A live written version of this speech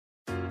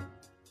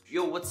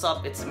Yo, what's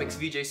up? It's Myx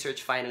VJ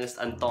Search finalist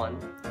Anton.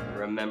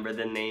 Remember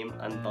the name,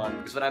 Anton?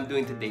 Because what I'm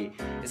doing today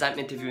is I'm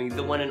interviewing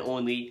the one and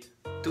only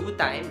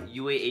two-time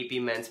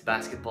UAAP men's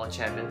basketball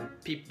champion,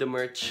 Peep the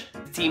Merch,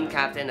 team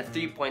captain, a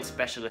three-point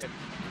specialist.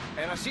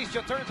 And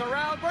Asistio turns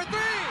around for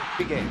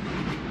three! Game.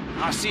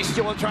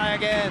 Asistio will try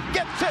again.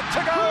 Gets it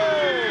to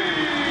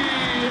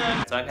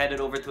go! So I'm headed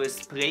over to his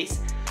place.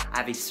 I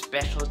have a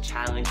special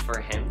challenge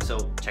for him,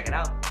 so check it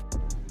out.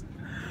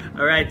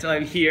 Alright, so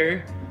I'm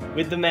here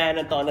with the man,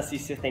 Anton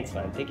Asistio. Thanks,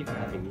 man. Thank you for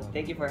having me.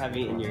 Thank you for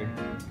having me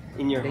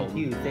in your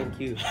home. Thank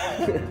you.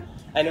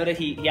 I know that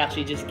he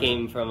actually just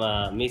came from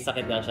may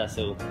sakit lang siya,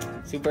 so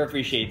super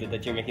appreciated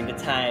that you're making the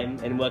time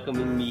and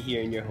welcoming me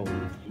here in your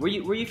home. Were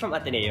you from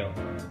Ateneo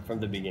from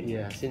the beginning?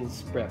 Yeah,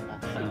 since prep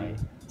actually.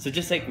 So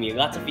just like me,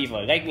 lots of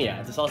people like me.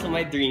 It's also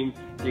my dream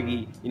to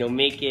really,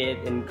 make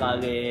it in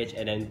college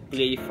and then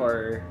play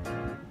for,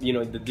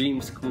 the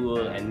dream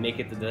school and make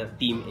it to the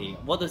Team A.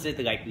 What was it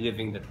like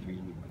living that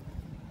dream?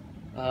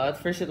 At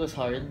first it was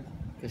hard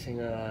kasi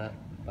nga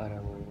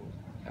parang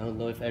I don't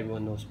know if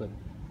everyone knows, but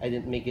I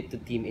didn't make it to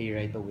Team A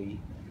right away.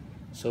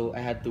 So I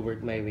had to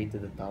work my way to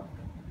the top.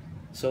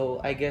 So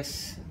I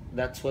guess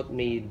that's what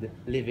made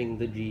living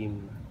the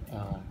dream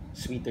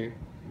sweeter.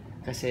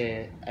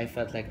 Kasi I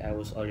felt like I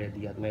was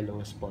already at my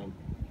lowest point,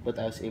 but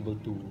I was able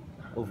to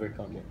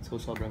overcome it. So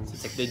sobrang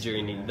it's like the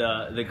journey,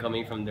 the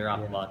coming from the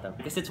rock bottom.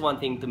 Because it's one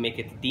thing to make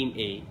it to Team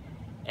A,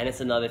 and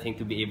it's another thing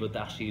to be able to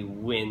actually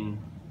win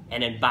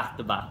and then back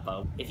to back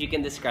pa. If you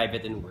can describe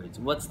it in words,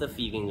 what's the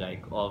feeling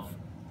like of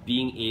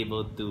being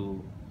able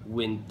to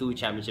win 2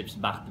 championships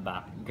back to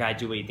back,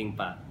 graduating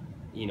pa,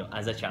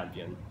 as a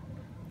champion?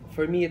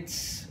 For me,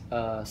 it's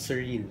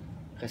surreal.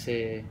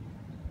 Kasi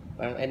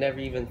I never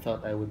even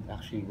thought I would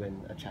actually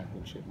win a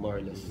championship, more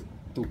or less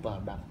 2 pa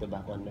back to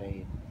back on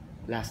my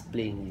last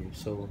playing year.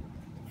 So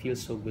it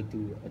feels so good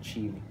to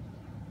achieve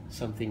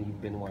something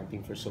you've been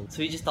wanting for so long.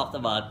 So you just talked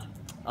about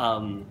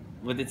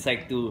what it's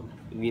like to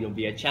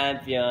be a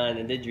champion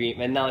and the dream,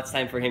 and now it's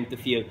time for him to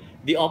feel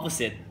the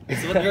opposite.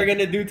 So what we're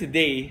gonna do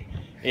today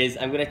is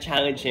I'm gonna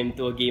challenge him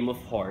to a game of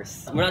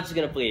horse. We're not just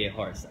gonna play a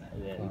horse.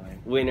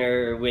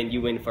 Winner win,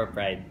 you win for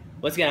pride.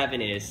 What's gonna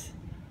happen is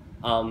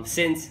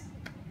since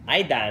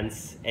I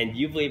dance and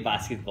you play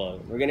basketball,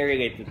 we're gonna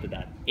relate it to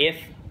that.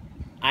 If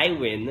I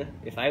win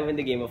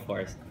the game of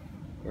horse,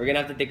 we're gonna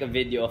have to take a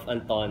video of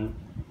Anton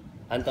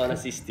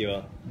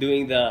Asistio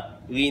doing the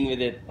lean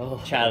with it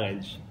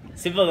challenge.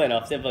 Simple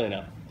enough.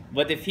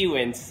 But if he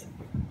wins,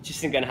 it's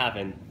just not gonna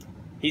happen.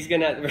 We're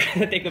gonna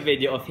take a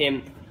video of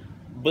him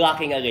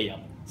blocking a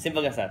layup.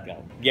 Simple as that,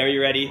 guys. Gary,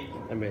 you ready?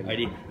 I'm ready.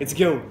 Ready? Let's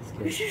go!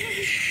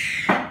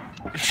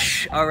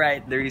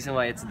 Alright, the reason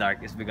why it's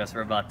dark is because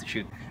we're about to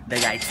shoot the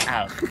lights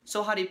out.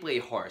 So how do you play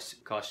horse?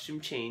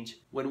 Costume change.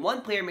 When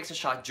one player makes a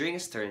shot during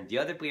his turn, the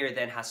other player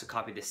then has to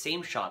copy the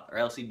same shot or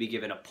else he'd be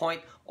given a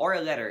point or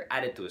a letter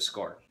added to his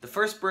score. The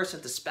first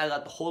person to spell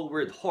out the whole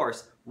word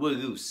horse will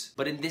lose.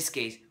 But in this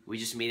case, we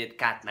just made it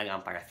cat na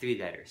lang para 3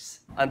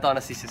 letters. Anton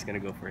Asistio is gonna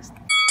go first.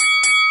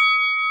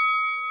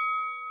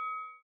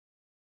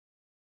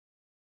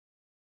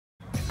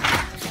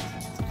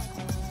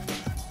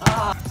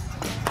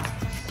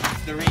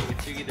 It's the ring.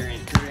 It's really the ring.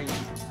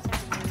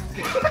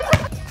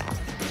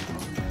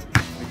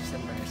 We're just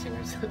embarrassing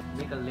ourselves.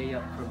 Make a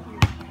layup from here.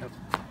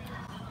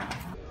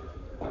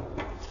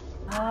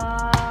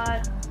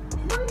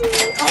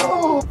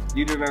 Do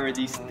you remember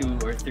these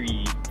 2 or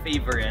 3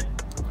 favorite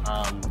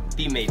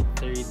teammates?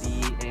 30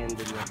 and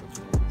the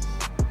microphones.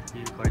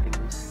 You're recording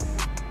this.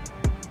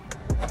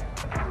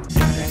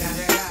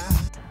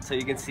 So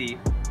you can see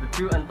the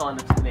true Anton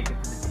that make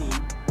it to the team.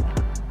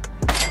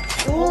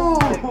 Oh!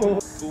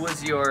 Who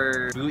was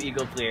your Blue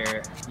Eagle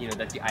player,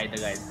 that you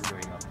idolized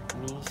growing up?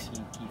 Me,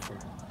 si Kiefer.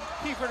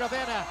 Kiefer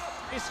Ravena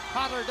is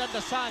hotter than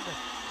the sun.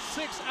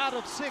 6 out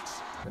of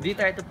 6. Do you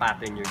try to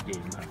pattern your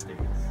game after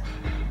this?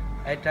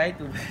 I try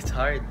to, but it's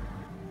hard.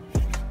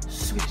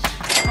 Switch.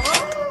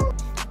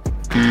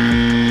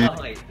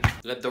 Okay.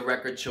 Let the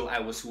record show I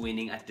was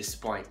winning at this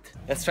point.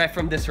 Let's try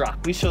from this rock.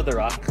 We show the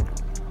rock.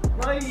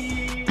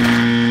 Bye!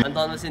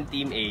 Anton was in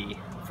Team A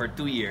for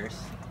 2 years,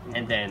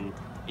 and then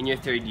in your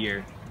 3rd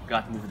year,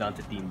 got moved down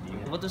to Team B.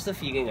 What was the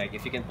feeling like,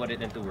 if you can put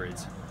it into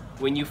words,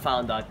 when you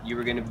found out you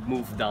were gonna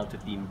move down to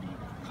Team B?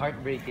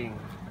 Heartbreaking.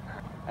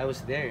 I was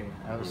there.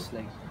 I was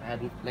I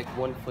had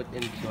 1 foot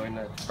in the door.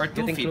 Or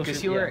 2 feet,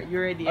 because you were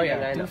already in the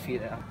lineup. 2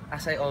 feet.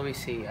 As I always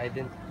say, I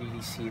didn't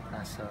really see it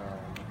as a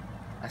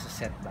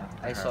setback.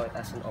 I saw it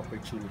as an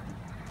opportunity.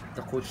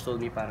 The coach told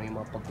me parang yung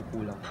mga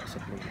pagkukulang ko sa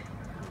play.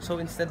 So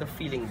instead of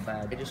feeling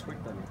bad, I just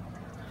worked on it.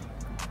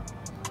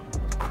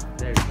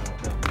 There you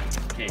go.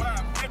 Okay,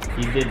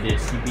 he did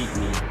this, he beat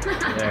me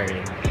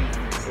wearing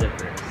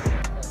slippers.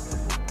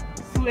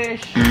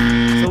 Swish!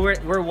 So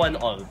we're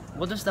 1-all.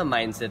 What was the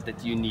mindset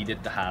that you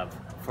needed to have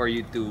for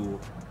you to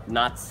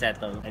not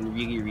settle and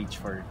really reach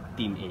for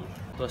Team A?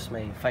 It was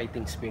my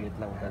fighting spirit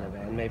lang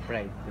talaga and my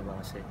pride, diba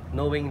kasi?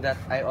 Knowing that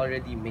I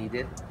already made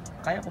it,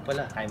 kaya ko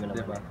pala. Kaya mo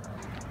naman. Diba?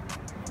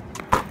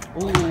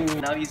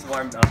 Ooh, now he's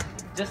warmed up.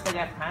 Just the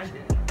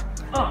left-handed.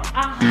 Oh,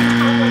 ah!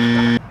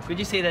 Would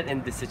you say that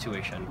in this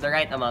situation, the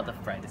right amount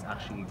of pride is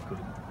actually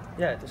good?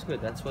 Yeah, it was good.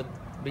 That's what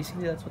pushed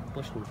me.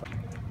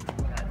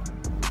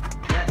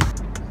 Yes.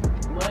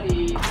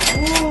 Money.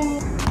 Ooh,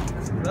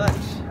 that's clutch.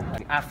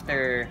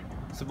 After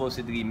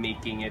supposedly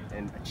making it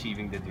and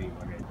achieving the dream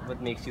already,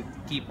 what makes you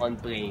keep on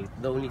playing?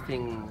 The only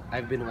thing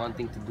I've been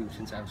wanting to do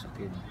since I was a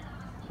kid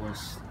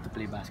was to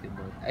play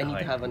basketball. I need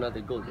to have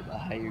another goal, a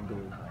higher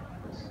goal.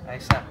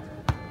 Isaac,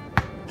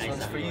 this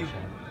one's for you.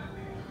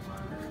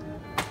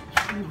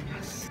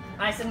 Yes.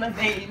 Ice in my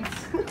veins.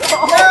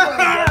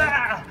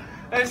 Oh,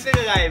 I'm still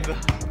alive.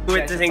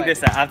 Witnessing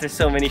this after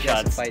so many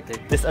shots.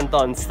 This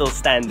Anton's still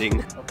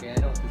standing. Okay, I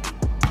know what to do.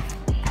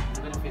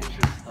 I'm gonna finish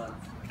this stunt.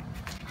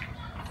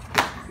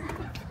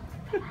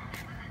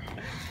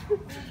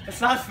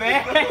 It's not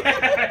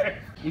fair.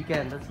 You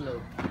can, that's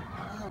low.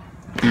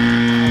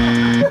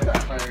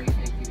 Sorry,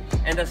 thank you.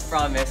 And as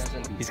promised,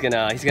 he's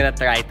gonna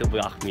try to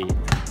block me.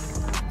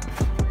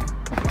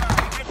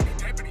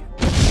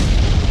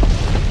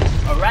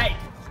 Alright!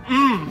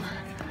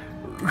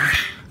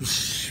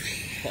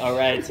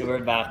 Alright, so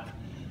we're back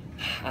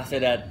after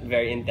that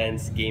very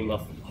intense game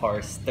of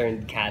horse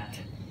turned cat.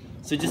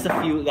 So just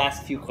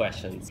last few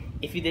questions.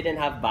 If you didn't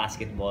have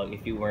basketball,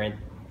 if you weren't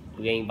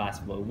playing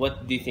basketball,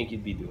 what do you think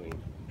you'd be doing?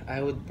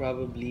 I would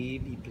probably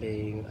be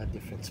playing a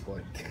different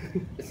sport.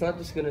 It's not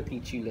just gonna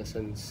teach you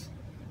lessons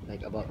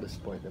like about the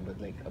sport, but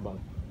like about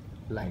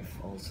life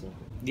also.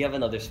 Do you have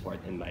another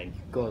sport in mind?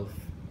 Golf.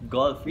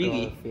 Golf,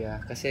 really? Golf,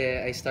 yeah. Kasi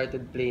I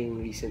started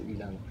playing recently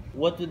lang.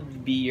 What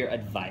would be your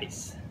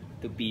advice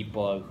to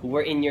people who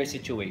were in your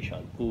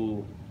situation,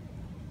 who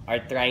are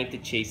trying to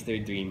chase their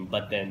dream,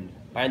 but then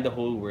parang the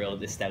whole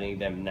world is telling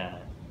them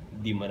na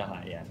di mo na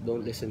kaya?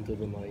 Don't listen to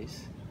the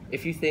noise.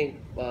 If you think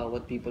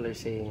what people are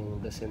saying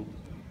doesn't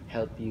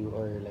help you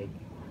or like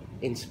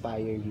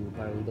inspire you,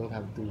 parang you don't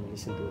have to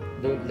listen to it.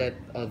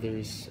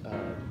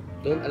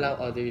 Don't allow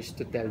others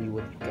to tell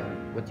you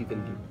what you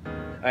can do.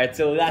 Alright,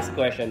 so last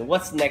question.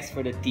 What's next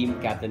for the team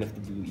captain of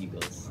the Blue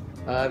Eagles?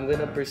 I'm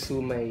gonna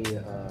pursue my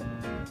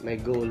my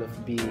goal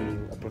of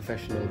being a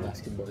professional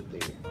basketball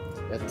player.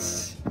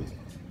 That's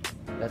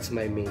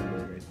my main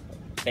goal right now.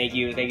 Thank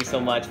you so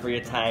much for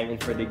your time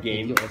and for the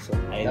game. Thank you also.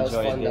 I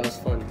enjoyed it. That was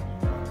fun.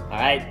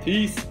 Alright,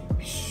 peace!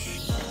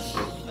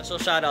 So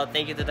shout out,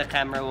 thank you to the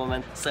camera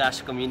woman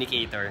 /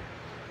 communicator.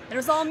 It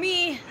was all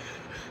me.